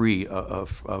is free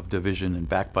of division and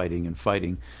backbiting and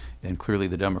fighting. And clearly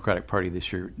the Democratic Party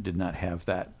this year did not have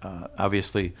that.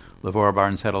 Obviously, LeVar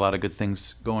Barnes had a lot of good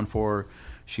things going for her.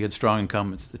 She had strong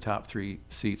incumbents, the top three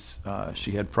seats.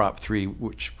 She had Prop 3,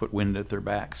 which put wind at their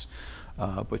backs.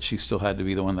 But she still had to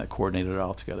be the one that coordinated it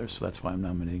all together. So that's why I'm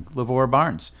nominating LeVar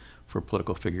Barnes for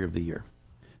Political Figure of the Year.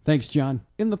 Thanks, John.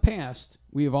 In the past,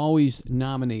 we have always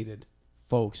nominated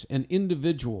folks and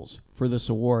individuals for this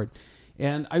award.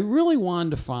 And I really wanted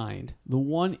to find the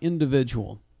one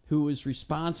individual who is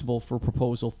responsible for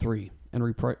Proposal 3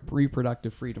 and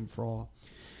reproductive freedom for all.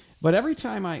 But every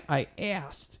time I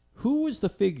asked, who was the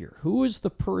figure? Who was the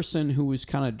person who was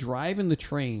kind of driving the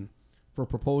train for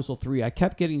Proposal 3? I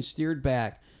kept getting steered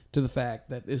back to the fact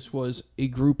that this was a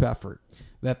group effort,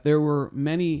 that there were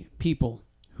many people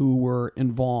who were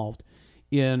involved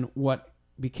in what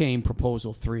became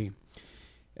Proposal 3.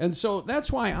 And so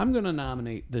that's why I'm going to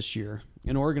nominate this year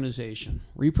an organization,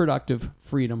 Reproductive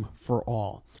Freedom for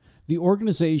All, the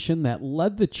organization that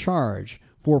led the charge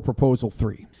for Proposal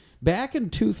 3. Back in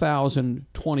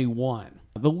 2021,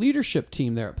 the leadership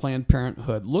team there at Planned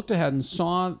Parenthood looked ahead and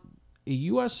saw a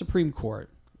U.S. Supreme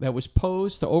Court that was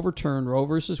posed to overturn Roe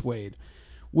v. Wade,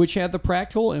 which had the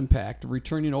practical impact of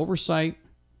returning oversight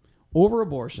over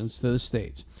abortions to the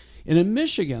states. And in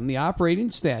Michigan, the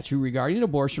operating statute regarding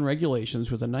abortion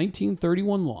regulations was a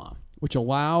 1931 law, which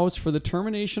allows for the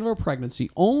termination of a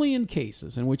pregnancy only in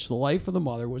cases in which the life of the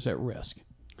mother was at risk.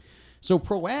 So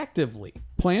proactively,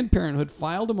 Planned Parenthood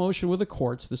filed a motion with the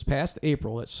courts this past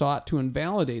April that sought to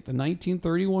invalidate the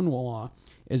 1931 law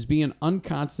as being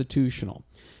unconstitutional.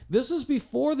 This is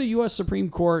before the U.S. Supreme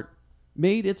Court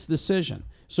made its decision.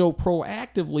 So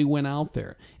proactively went out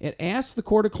there. It asked the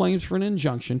Court of Claims for an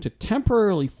injunction to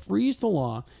temporarily freeze the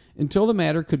law until the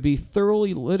matter could be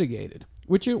thoroughly litigated,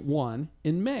 which it won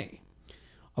in May,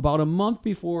 about a month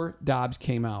before Dobbs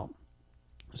came out.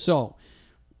 So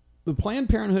the Planned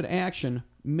Parenthood action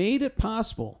made it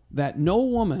possible that no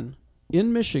woman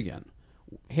in Michigan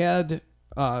had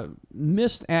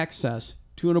missed access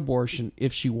to an abortion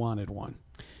if she wanted one.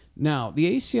 Now,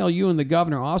 the ACLU and the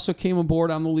governor also came aboard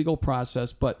on the legal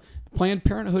process, but Planned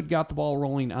Parenthood got the ball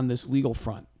rolling on this legal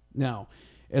front. Now,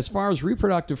 as far as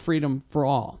reproductive freedom for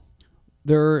all,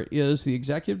 there is the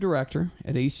executive director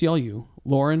at ACLU,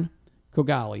 Lauren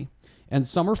Kogali, and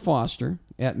Summer Foster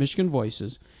at Michigan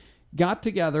Voices got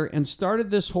together and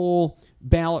started this whole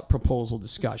ballot proposal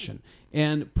discussion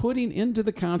and putting into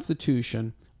the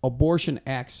Constitution abortion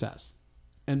access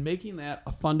and making that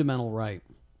a fundamental right.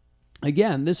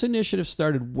 Again, this initiative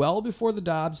started well before the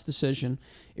Dobbs decision.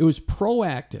 It was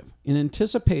proactive in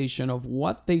anticipation of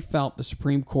what they felt the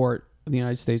Supreme Court of the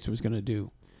United States was going to do.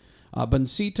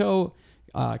 Boncito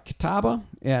Kitaba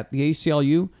at the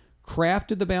ACLU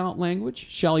crafted the ballot language.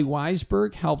 Shelley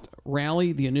Weisberg helped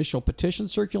rally the initial petition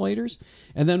circulators.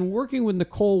 And then working with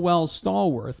Nicole Wells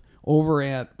Stallworth over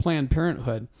at Planned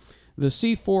Parenthood, the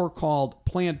C4 called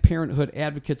Planned Parenthood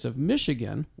Advocates of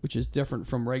Michigan, which is different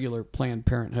from regular Planned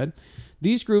Parenthood.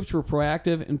 These groups were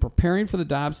proactive in preparing for the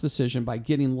Dobbs decision by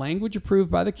getting language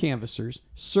approved by the canvassers,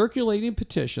 circulating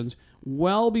petitions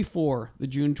well before the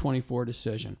June 24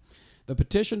 decision. The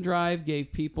petition drive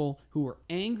gave people who were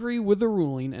angry with the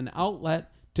ruling an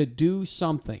outlet to do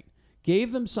something,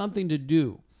 gave them something to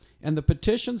do, and the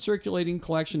petition circulating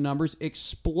collection numbers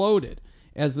exploded.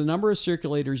 as the number of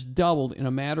circulators doubled in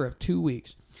a matter of 2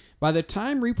 weeks. By the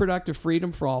time Reproductive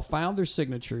Freedom for All filed their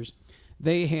signatures,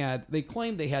 they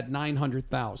claimed they had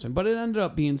 900,000, but it ended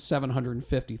up being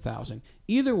 750,000.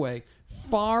 Either way,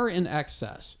 far in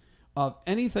excess of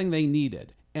anything they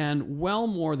needed, and well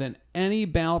more than any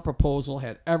ballot proposal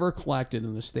had ever collected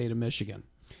in the state of Michigan.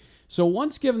 So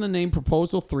once given the name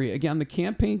Proposal 3, again, the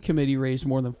campaign committee raised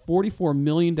more than $44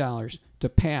 million to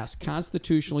pass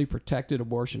constitutionally protected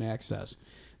abortion access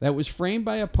that was framed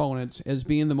by opponents as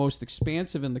being the most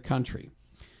expansive in the country.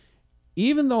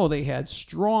 Even though they had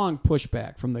strong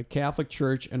pushback from the Catholic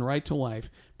Church and Right to Life,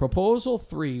 Proposal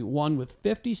 3 won with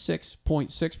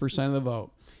 56.6% of the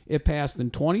vote. It passed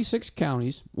in 26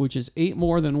 counties, which is 8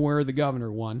 more than where the governor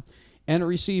won, and it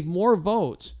received more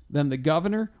votes than the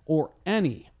governor or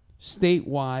any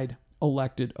statewide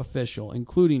elected official,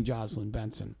 including Jocelyn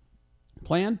Benson.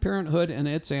 Planned Parenthood and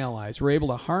its allies were able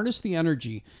to harness the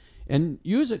energy and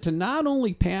use it to not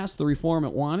only pass the reform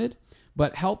it wanted,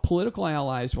 but help political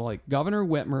allies like Governor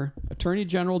Whitmer, Attorney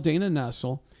General Dana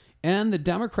Nessel, and the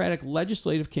Democratic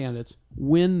legislative candidates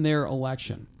win their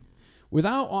election.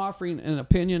 Without offering an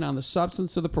opinion on the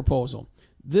substance of the proposal,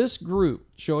 this group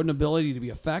showed an ability to be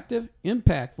effective,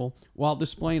 impactful, while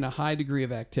displaying a high degree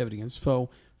of activity. And so,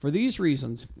 for these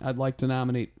reasons, I'd like to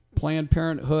nominate Planned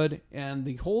Parenthood and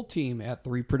the whole team at the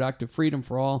Reproductive Freedom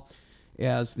for All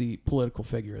as the political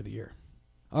figure of the year.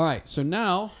 All right, so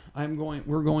now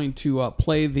we're going to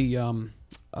play the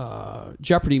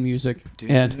Jeopardy music,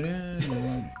 and there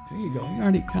you go. You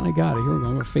already kind of got it. Here we go.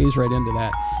 I'm going to phase right into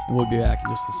that, and we'll be back in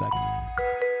just a second.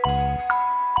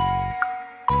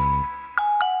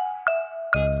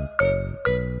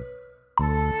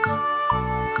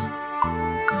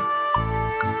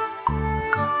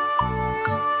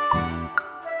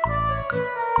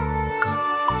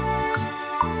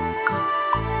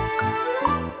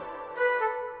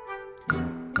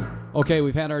 Okay,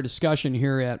 we've had our discussion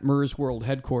here at MERS World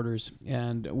Headquarters,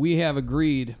 and we have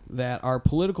agreed that our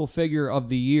political figure of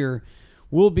the year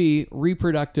will be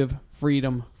Reproductive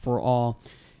Freedom for All.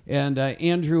 And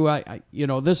Andrew,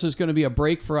 this is going to be a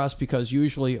break for us because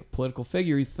usually a political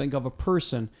figure, you think of a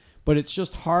person, but it's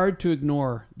just hard to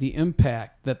ignore the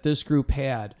impact that this group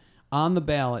had on the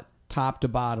ballot top to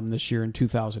bottom this year in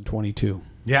 2022.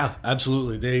 Yeah,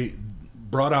 absolutely. They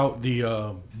brought out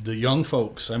the young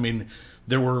folks. I mean,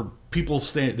 there were people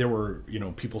standing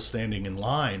in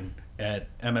line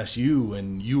at MSU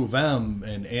and U of M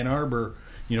and Ann Arbor,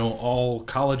 all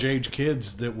college age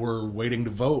kids that were waiting to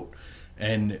vote.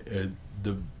 And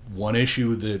the one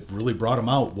issue that really brought them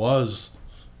out was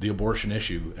the abortion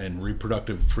issue and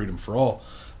Reproductive Freedom for All.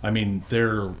 I mean,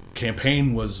 their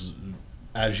campaign was,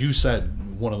 as you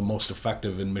said, one of the most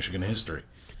effective in Michigan history.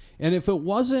 And if it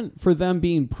wasn't for them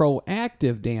being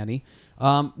proactive, Danny,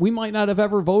 we might not have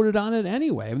ever voted on it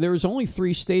anyway. There was only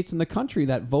 3 states in the country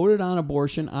that voted on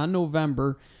abortion on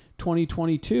November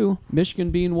 2022,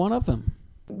 Michigan being one of them.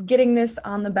 Getting this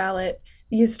on the ballot,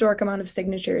 the historic amount of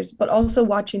signatures, but also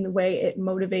watching the way it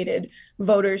motivated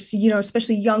voters,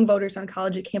 especially young voters on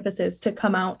college campuses to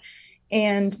come out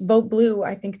and vote blue.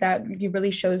 I think that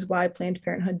really shows why Planned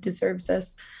Parenthood deserves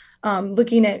this.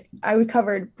 I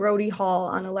covered Brody Hall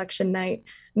on election night,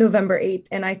 November 8th,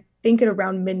 and I think at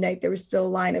around midnight, there was still a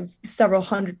line of several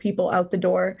hundred people out the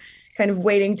door kind of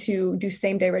waiting to do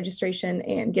same-day registration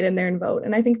and get in there and vote.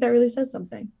 And I think that really says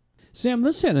something. Sam,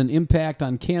 this had an impact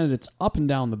on candidates up and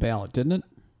down the ballot, didn't it?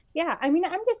 Yeah, I mean,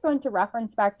 I'm just going to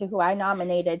reference back to who I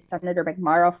nominated, Senator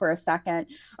McMorrow, for a second,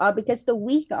 because the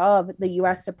week of the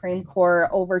U.S. Supreme Court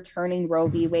overturning Roe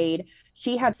v. Wade,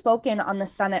 she had spoken on the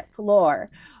Senate floor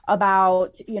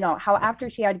about, how after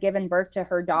she had given birth to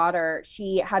her daughter,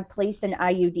 she had placed an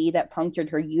IUD that punctured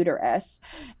her uterus,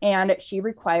 and she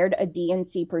required a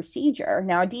D&C procedure.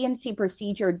 Now, a D&C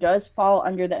procedure does fall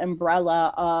under the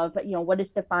umbrella of, what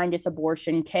is defined as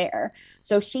abortion care.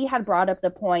 So she had brought up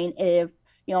the point if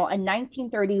a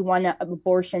 1931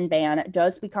 abortion ban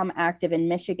does become active in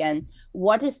Michigan,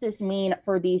 what does this mean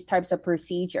for these types of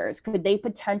procedures? Could they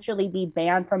potentially be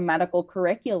banned from medical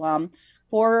curriculum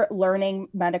for learning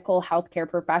medical healthcare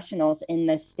professionals in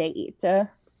this state?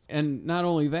 And not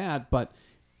only that, but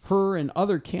her and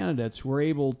other candidates were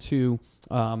able to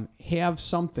have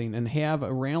something and have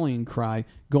a rallying cry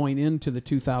going into the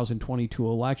 2022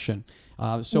 election.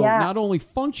 Not only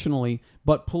functionally,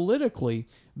 but politically,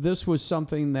 this was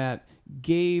something that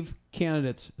gave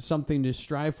candidates something to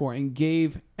strive for and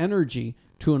gave energy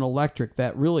to an electorate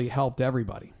that really helped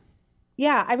everybody.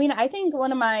 Yeah, I mean, I think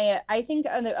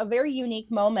a very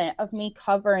unique moment of me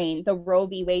covering the Roe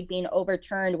v. Wade being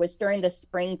overturned was during the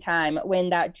springtime when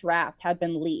that draft had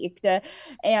been leaked.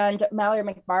 And Mallory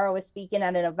McMorrow was speaking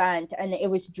at an event, and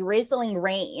it was drizzling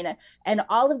rain. And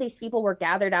all of these people were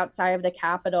gathered outside of the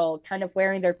Capitol, kind of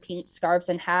wearing their pink scarves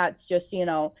and hats, just,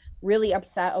 really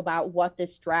upset about what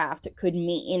this draft could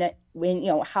mean when,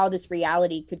 how this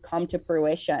reality could come to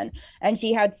fruition. And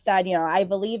she had said, I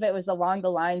believe it was along the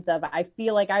lines of, I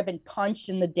feel like I've been punched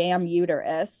in the damn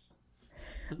uterus.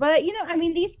 But,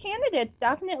 these candidates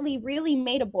definitely really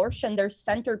made abortion their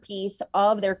centerpiece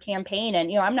of their campaign.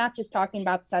 And, I'm not just talking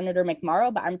about Senator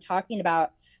McMorrow, but I'm talking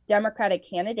about Democratic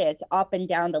candidates up and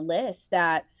down the list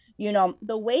that,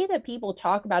 the way that people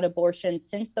talk about abortion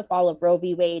since the fall of Roe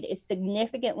v. Wade is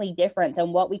significantly different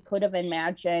than what we could have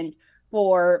imagined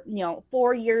for,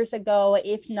 4 years ago,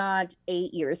 if not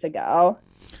 8 years ago.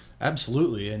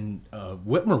 Absolutely. And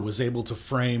Whitmer was able to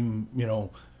frame,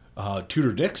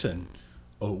 Tudor Dixon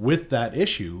with that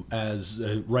issue as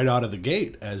right out of the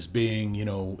gate as being,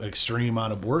 extreme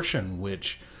on abortion,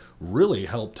 which really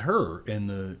helped her in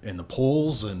the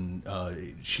polls. And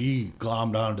she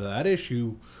glommed onto that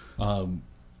issue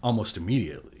almost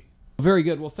immediately. Very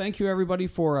good. Well, thank you, everybody,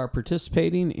 for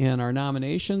participating in our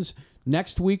nominations.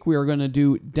 Next week, we are going to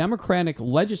do Democratic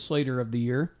Legislator of the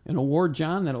Year, an award,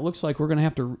 John, that it looks like we're going to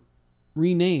have to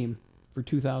rename for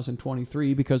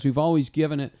 2023 because we've always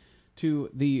given it to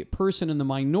the person in the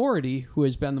minority who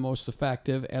has been the most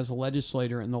effective as a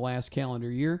legislator in the last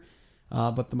calendar year.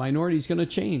 But the minority is going to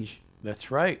change. That's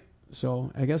right.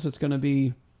 So I guess it's going to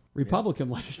be Republican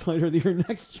Legislator of the Year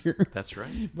next year. That's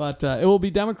right. But it will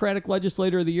be Democratic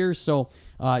Legislator of the Year, so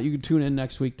you can tune in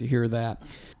next week to hear that.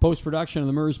 Post-production of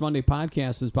the MERS Monday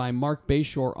podcast is by Mark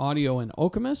Bayshore Audio in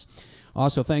Okemos.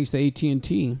 Also, thanks to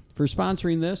AT&T for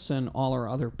sponsoring this and all our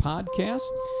other podcasts.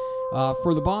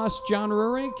 For the boss, John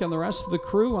Rurik, and the rest of the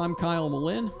crew, I'm Kyle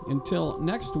Malin. Until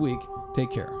next week, take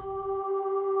care.